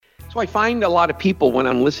So I find a lot of people, when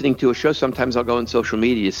I'm listening to a show, sometimes I'll go on social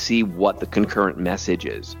media to see what the concurrent message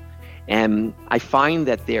is. And I find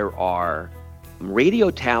that there are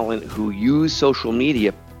radio talent who use social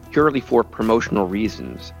media purely for promotional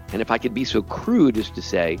reasons. And if I could be so crude as to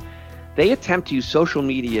say, they attempt to use social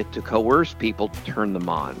media to coerce people to turn them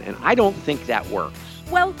on. And I don't think that works.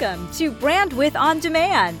 Welcome to Brandwidth On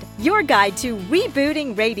Demand, your guide to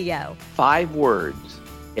rebooting radio. 5 words: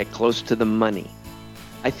 get close to the money.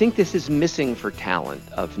 I think this is missing for talent,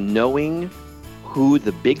 of knowing who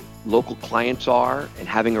the big local clients are and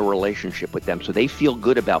having a relationship with them so they feel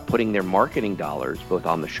good about putting their marketing dollars both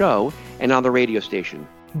on the show and on the radio station.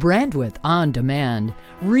 Brandwidth On Demand,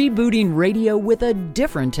 rebooting radio with a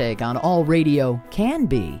different take on all radio can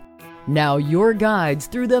be. Now your guides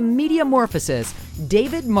through the metamorphosis,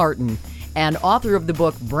 David Martin, and author of the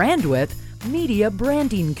book Brandwidth, media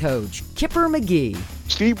branding coach, Kipper McGee.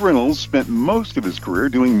 Steve Reynolds spent most of his career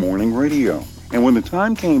doing morning radio. And when the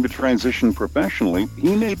time came to transition professionally,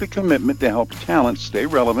 he made the commitment to help talent stay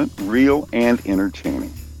relevant, real, and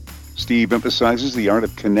entertaining. Steve emphasizes the art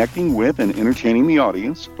of connecting with and entertaining the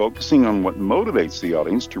audience, focusing on what motivates the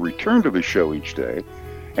audience to return to the show each day,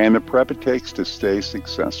 and the prep it takes to stay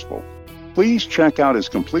successful. Please check out his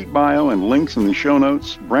complete bio and links in the show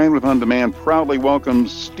notes. Brandwidth On Demand proudly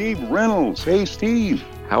welcomes Steve Reynolds. Hey, Steve.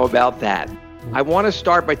 How about that? I want to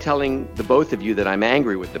start by telling the both of you that I'm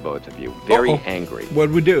angry with the both of you. Very angry.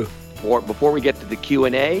 What'd we do? Before we get to the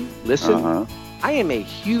Q&A, listen, I am a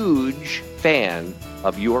huge fan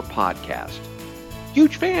of your podcast.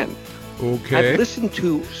 Huge fan. Okay. I've listened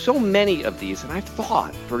to so many of these, and I've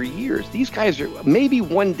thought for years, these guys are, maybe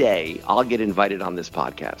one day I'll get invited on this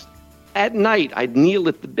podcast. At night, I'd kneel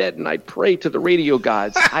at the bed and I'd pray to the radio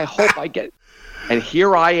gods. I hope I get... And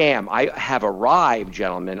here I am. I have arrived,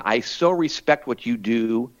 gentlemen. I so respect what you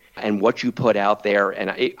do and what you put out there.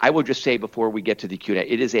 And I will just say before we get to the Q&A,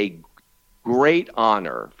 it is a great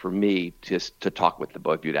honor for me to talk with the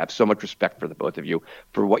both of you, to have so much respect for the both of you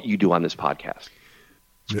for what you do on this podcast.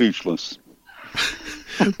 Speechless.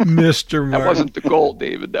 Mr. Martin. That wasn't the goal,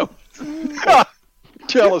 David, though.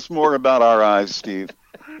 Tell us more about our eyes, Steve.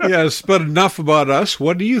 Yes, but enough about us.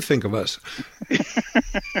 What do you think of us?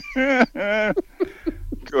 Go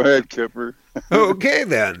ahead, Kipper. Okay,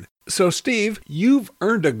 then. So, Steve, you've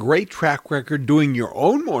earned a great track record doing your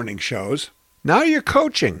own morning shows. Now you're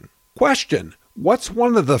coaching. Question: what's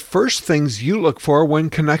one of the first things you look for when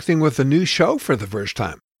connecting with a new show for the first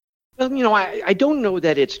time? Well, I don't know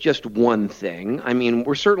that it's just one thing. I mean,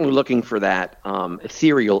 we're certainly looking for that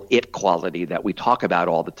ethereal it quality that we talk about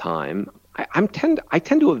all the time. I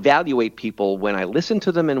tend to evaluate people when I listen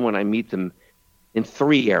to them and when I meet them in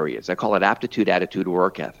 3 areas. I call it aptitude, attitude,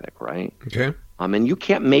 work ethic, right? Okay. And you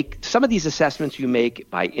can't make some of these assessments you make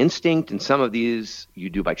by instinct, and some of these you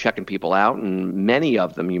do by checking people out, and many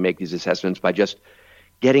of them you make these assessments by just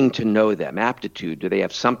getting to know them. Aptitude, do they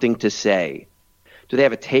have something to say? Do they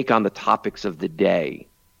have a take on the topics of the day?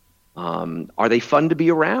 Are they fun to be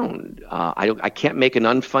around? I can't make an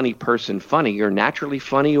unfunny person funny. You're naturally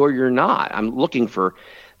funny or you're not. I'm looking for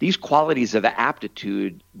these qualities of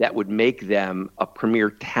aptitude that would make them a premier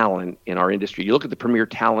talent in our industry. You look at the premier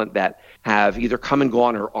talent that have either come and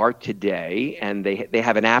gone or are today, and they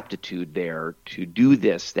have an aptitude there to do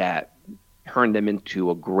this that turn them into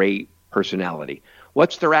a great personality.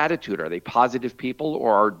 What's their attitude? Are they positive people,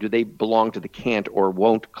 or do they belong to the can't or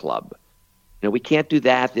won't club? We can't do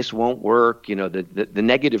that. This won't work. The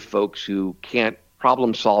negative folks who can't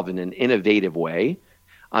problem solve in an innovative way.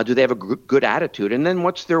 Do they have a good attitude? And then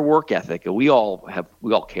what's their work ethic? We all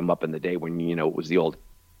came up in the day when, it was the old,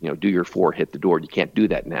 do your 4, hit the door. You can't do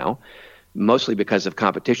that now, mostly because of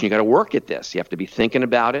competition. You got to work at this. You have to be thinking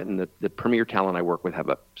about it. And the premier talent I work with have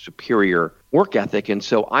a superior work ethic. And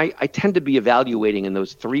so I tend to be evaluating in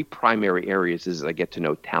those 3 primary areas as I get to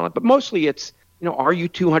know talent. But mostly it's, are you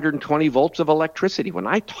 220 volts of electricity? When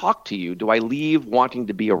I talk to you, do I leave wanting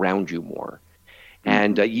to be around you more?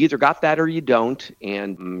 And you either got that or you don't,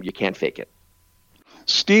 and you can't fake it.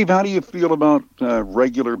 Steve, how do you feel about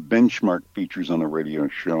regular benchmark features on a radio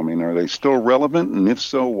show? I mean, are they still relevant? And if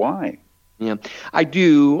so, why? Yeah, I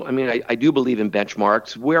do. I mean, I do believe in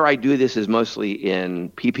benchmarks. Where I do this is mostly in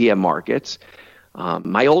PPM markets.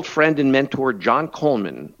 My old friend and mentor, John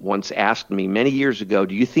Coleman, once asked me many years ago,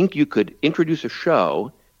 do you think you could introduce a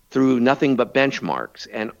show through nothing but benchmarks?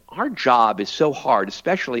 And our job is so hard,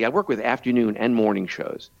 especially I work with afternoon and morning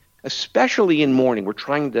shows. Especially in morning, we're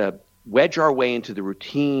trying to wedge our way into the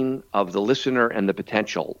routine of the listener and the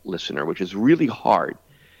potential listener, which is really hard.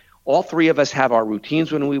 All 3 of us have our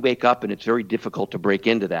routines when we wake up, and it's very difficult to break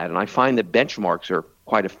into that. And I find that benchmarks are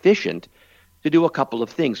quite efficient to do a couple of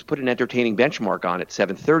things. Put an entertaining benchmark on at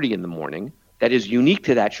 7:30 in the morning that is unique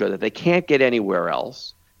to that show, that they can't get anywhere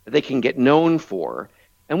else, that they can get known for.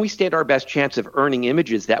 And we stand our best chance of earning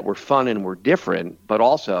images that were fun and were different, but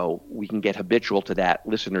also we can get habitual to that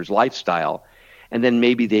listener's lifestyle, and then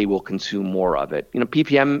maybe they will consume more of it.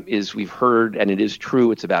 PPM is, we've heard, and it is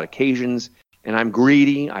true, it's about occasions. And I'm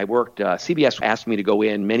greedy. I worked, CBS asked me to go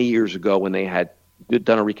in many years ago when they had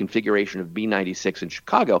done a reconfiguration of B96 in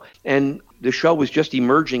Chicago. And the show was just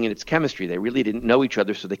emerging in its chemistry. They really didn't know each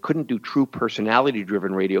other, so they couldn't do true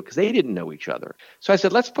personality-driven radio because they didn't know each other. So I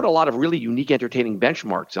said, let's put a lot of really unique, entertaining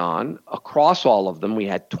benchmarks on. Across all of them, we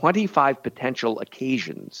had 25 potential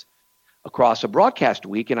occasions across a broadcast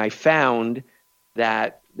week, and I found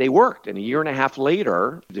that they worked. And a year and a half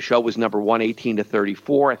later, the show was number 118 to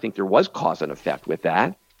 34. I think there was cause and effect with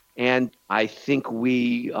that. And I think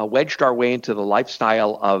we wedged our way into the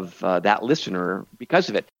lifestyle of that listener because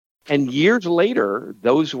of it. And years later,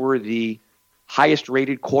 those were the highest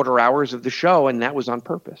rated quarter hours of the show, and that was on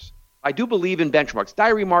purpose. I do believe in benchmarks.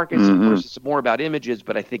 Diary markets, of course, it's more about images,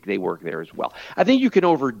 but I think they work there as well. I think you can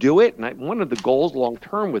overdo it, and one of the goals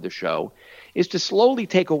long-term with the show is to slowly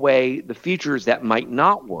take away the features that might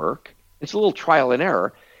not work. It's a little trial and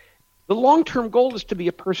error. The long-term goal is to be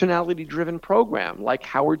a personality-driven program like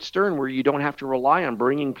Howard Stern, where you don't have to rely on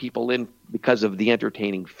bringing people in because of the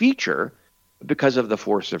entertaining feature, but because of the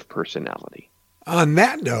force of personality. On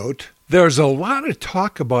that note, there's a lot of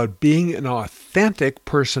talk about being an authentic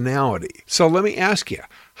personality. So let me ask you,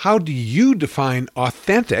 how do you define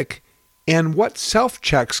authentic, and what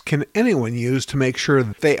self-checks can anyone use to make sure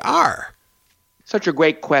that they are? Such a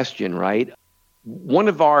great question, right? One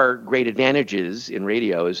of our great advantages in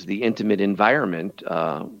radio is the intimate environment,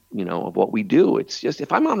 of what we do. It's just,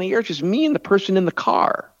 if I'm on the air, it's just me and the person in the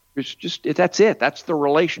car. That's it. That's the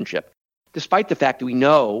relationship. Despite the fact that we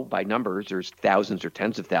know by numbers there's thousands or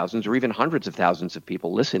tens of thousands or even hundreds of thousands of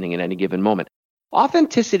people listening at any given moment.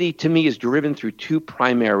 Authenticity to me is driven through two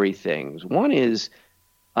primary things. One is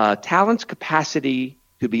talent's capacity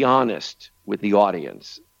to be honest with the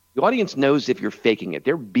audience. The audience knows if you're faking it.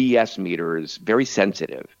 Their BS meter is very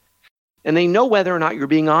sensitive. And they know whether or not you're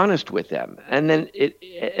being honest with them. And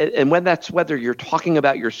then whether you're talking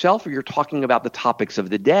about yourself or you're talking about the topics of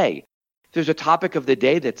the day. If there's a topic of the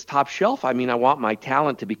day that's top shelf, I want my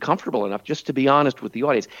talent to be comfortable enough just to be honest with the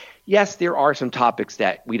audience. Yes, there are some topics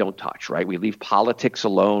that we don't touch, right? We leave politics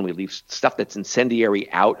alone. We leave stuff that's incendiary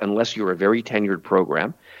out unless you're a very tenured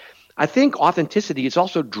program. I think authenticity is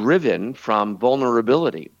also driven from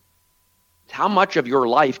vulnerability. How much of your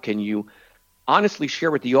life can you honestly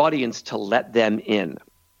share with the audience to let them in?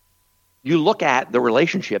 You look at the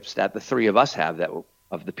relationships that the three of us have, that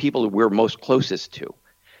of the people that we're most closest to.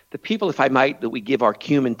 The people, if I might, that we give our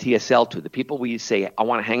cum and TSL to, the people we say, I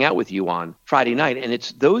want to hang out with you on Friday night. And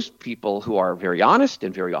it's those people who are very honest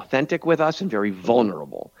and very authentic with us and very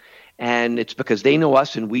vulnerable. And it's because they know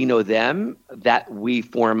us and we know them that we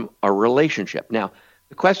form a relationship. Now,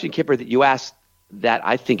 the question, Kipper, that you asked that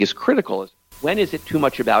I think is critical is, when is it too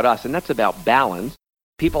much about us? And that's about balance.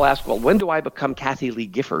 People ask, well, when do I become Kathie Lee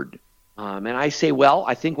Gifford? And I say, well,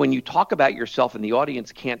 I think when you talk about yourself and the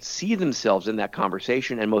audience can't see themselves in that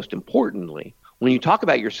conversation, and most importantly, when you talk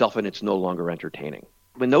about yourself and it's no longer entertaining.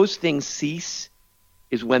 When those things cease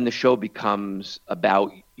is when the show becomes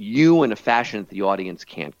about you in a fashion that the audience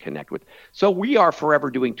can't connect with. So we are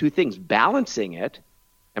forever doing two things, balancing it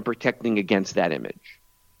and protecting against that image.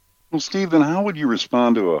 Well, Steve, then how would you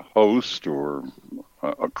respond to a host or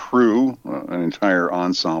a crew, an entire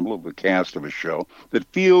ensemble of the cast of a show that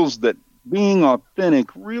feels that being authentic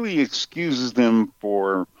really excuses them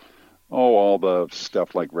for, all the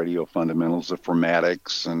stuff like radio fundamentals, the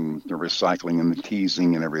formatics and the recycling and the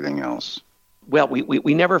teasing and everything else? Well,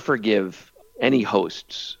 we never forgive any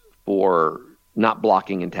hosts for not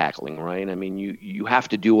blocking and tackling, right? You have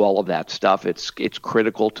to do all of that stuff. It's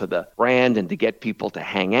critical to the brand and to get people to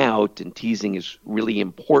hang out, and teasing is really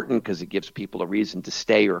important because it gives people a reason to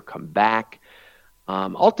stay or come back.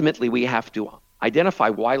 Ultimately, we have to identify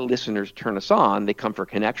why listeners turn us on. They come for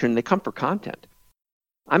connection, they come for content.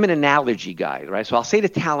 I'm an analogy guy, right? So I'll say to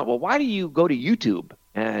talent, well, why do you go to YouTube?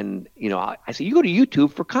 And, I say, you go to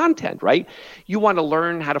YouTube for content, right? You want to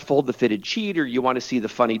learn how to fold the fitted sheet, or you want to see the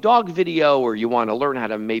funny dog video, or you want to learn how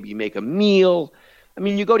to maybe make a meal.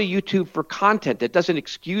 You go to YouTube for content. That doesn't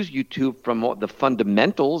excuse YouTube from all the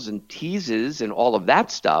fundamentals and teases and all of that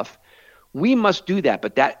stuff. We must do that,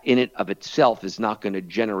 but that in and of itself is not going to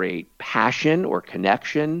generate passion or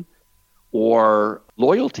connection or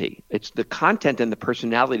loyalty. It's the content and the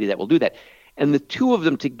personality that will do that. And the two of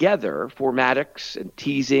them together, formatics and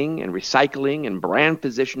teasing and recycling and brand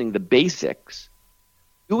positioning, the basics,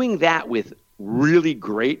 doing that with really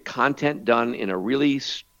great content done in a really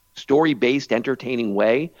story-based, entertaining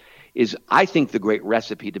way is, I think, the great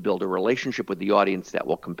recipe to build a relationship with the audience that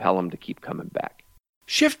will compel them to keep coming back.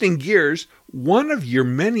 Shifting gears, one of your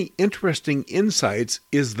many interesting insights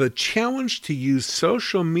is the challenge to use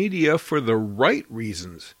social media for the right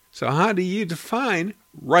reasons. So how do you define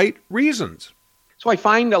right reasons? So I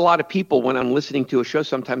find a lot of people, when I'm listening to a show,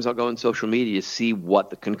 sometimes I'll go on social media to see what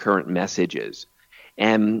the concurrent message is.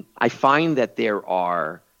 And I find that there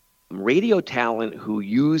are radio talent who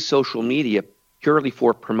use social media purely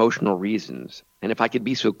for promotional reasons. And if I could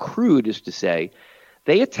be so crude as to say,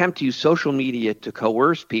 they attempt to use social media to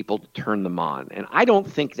coerce people to turn them on. And I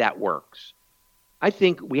don't think that works. I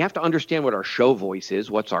think we have to understand what our show voice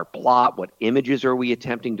is, what's our plot, what images are we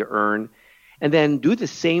attempting to earn, and then do the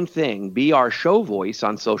same thing, be our show voice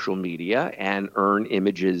on social media and earn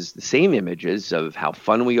images, the same images of how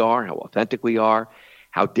fun we are, how authentic we are,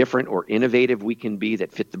 how different or innovative we can be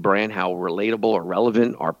that fit the brand, how relatable or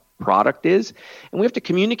relevant our product is. And we have to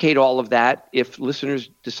communicate all of that if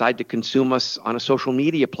listeners decide to consume us on a social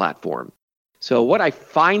media platform. So what I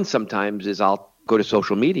find sometimes is I'll go to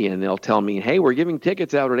social media and they'll tell me, hey, we're giving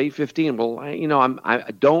tickets out at 8:15. Well,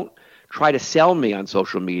 I don't try to sell me on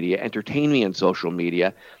social media, entertain me on social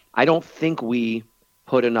media. I don't think we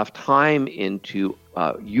put enough time into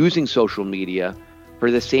using social media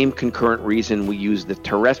for the same concurrent reason we use the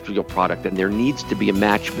terrestrial product, and there needs to be a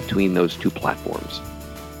match between those two platforms.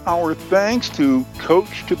 Our thanks to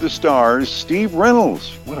Coach to the Stars, Steve Reynolds.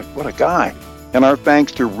 What a guy. And our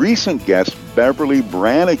thanks to recent guest Beverly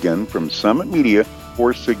Brannigan from Summit Media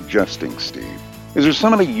for suggesting Steve. Is there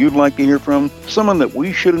somebody you'd like to hear from? Someone that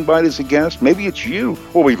we should invite as a guest? Maybe it's you.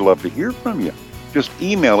 Well, we'd love to hear from you. Just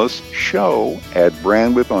email us,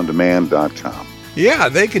 show@brandwidthondemand.com. Yeah,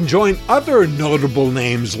 they can join other notable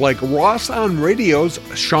names like Ross on Radio's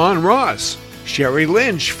Sean Ross, Sherry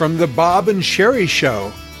Lynch from The Bob and Sherry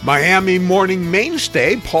Show, Miami morning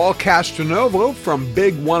mainstay Paul Castronovo from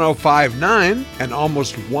Big 105.9, and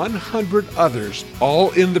almost 100 others, all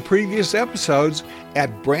in the previous episodes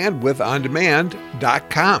at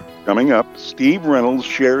brandwidthondemand.com. Coming up, Steve Reynolds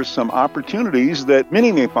shares some opportunities that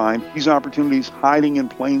many may find these opportunities hiding in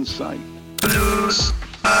plain sight.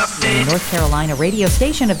 The North Carolina Radio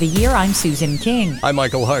Station of the Year, I'm Susan King. I'm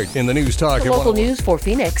Michael Hart in the News Talk. Local news for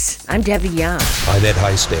Phoenix, I'm Debbie Young. I'm Ed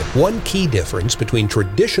Heisted. One key difference between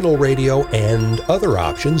traditional radio and other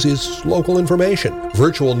options is local information.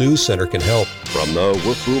 Virtual News Center can help. From the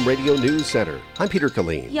Wolf Boom Radio News Center, I'm Peter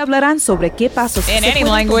Killeen. Y hablarán sobre qué pasos in any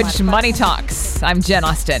language, money talks. I'm Jen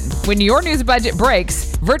Austin. When your news budget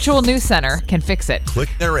breaks, Virtual News Center can fix it. Click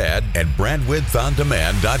their ad at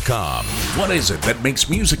brandwidthondemand.com. What is it that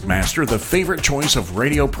makes Music Master the favorite choice of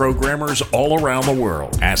radio programmers all around the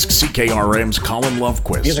world? Ask CKRM's Colin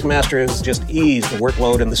Lovequist. Music Master has just eased the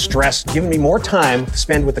workload and the stress, giving me more time to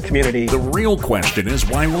spend with the community. The real question is,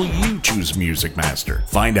 why will you choose Music Master?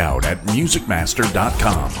 Find out at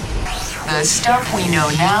musicmaster.com. The stuff we know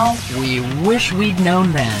now, we wish we'd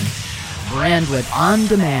known then. Brandwidth On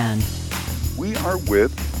Demand. We are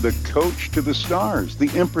with the Coach to the Stars, the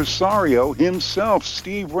impresario himself,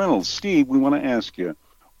 Steve Reynolds. Steve, we want to ask you,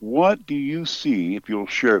 what do you see, if you'll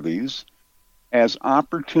share these, as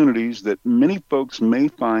opportunities that many folks may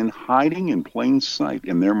find hiding in plain sight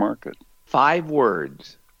in their market? 5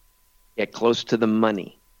 words: get close to the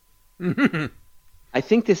money. I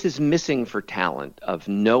think this is missing for talent, of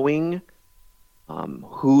knowing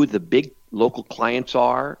who the big local clients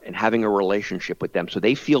are and having a relationship with them so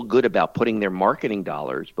they feel good about putting their marketing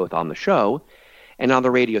dollars both on the show and on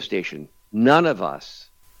the radio station. None of us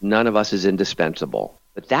is indispensable,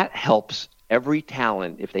 but that helps every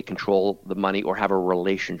talent if they control the money or have a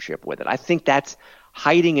relationship with it. I think that's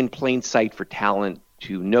hiding in plain sight for talent,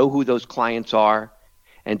 to know who those clients are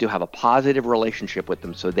and to have a positive relationship with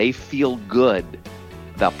them so they feel good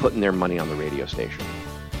about putting their money on the radio station.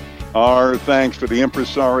 Our thanks to the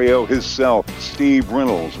impresario himself, Steve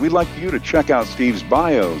Reynolds. We'd like you to check out Steve's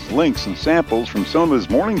bios, links, and samples from some of his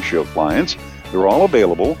morning show clients. They're all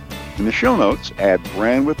available in the show notes at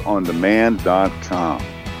brandwidthondemand.com.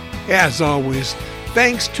 As always,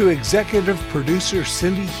 thanks to executive producer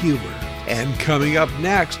Cindy Huber. And coming up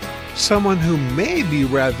next, someone who may be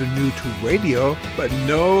rather new to radio, but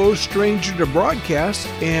no stranger to broadcast,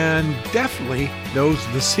 and definitely knows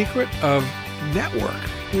the secret of network.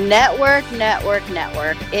 Network.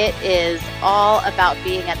 It is all about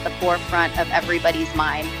being at the forefront of everybody's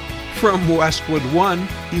mind. From Westwood One,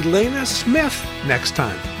 Elena Smith next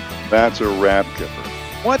time. That's a rap kipper.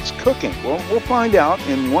 What's cooking? Well, we'll find out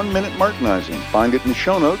in 1 Minute Martinizing. Find it in the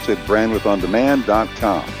show notes at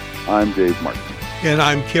brandwidthondemand.com. I'm Dave Martin. And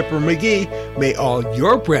I'm Kipper McGee. May all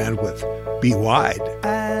your bandwidth be wide.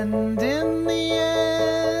 And in the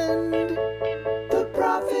end, the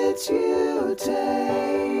profits you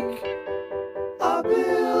take are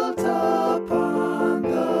built upon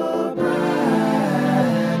the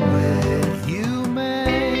bandwidth you make.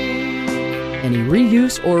 Any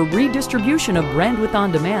reuse or redistribution of Brandwidth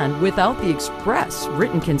On Demand without the express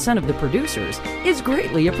written consent of the producers is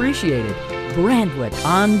greatly appreciated. Brandwidth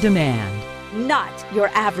On Demand. Not your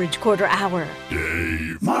average quarter hour.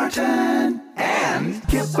 Dave Martin and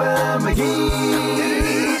Kipper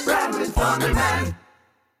McGee. Brandwidth On Demand.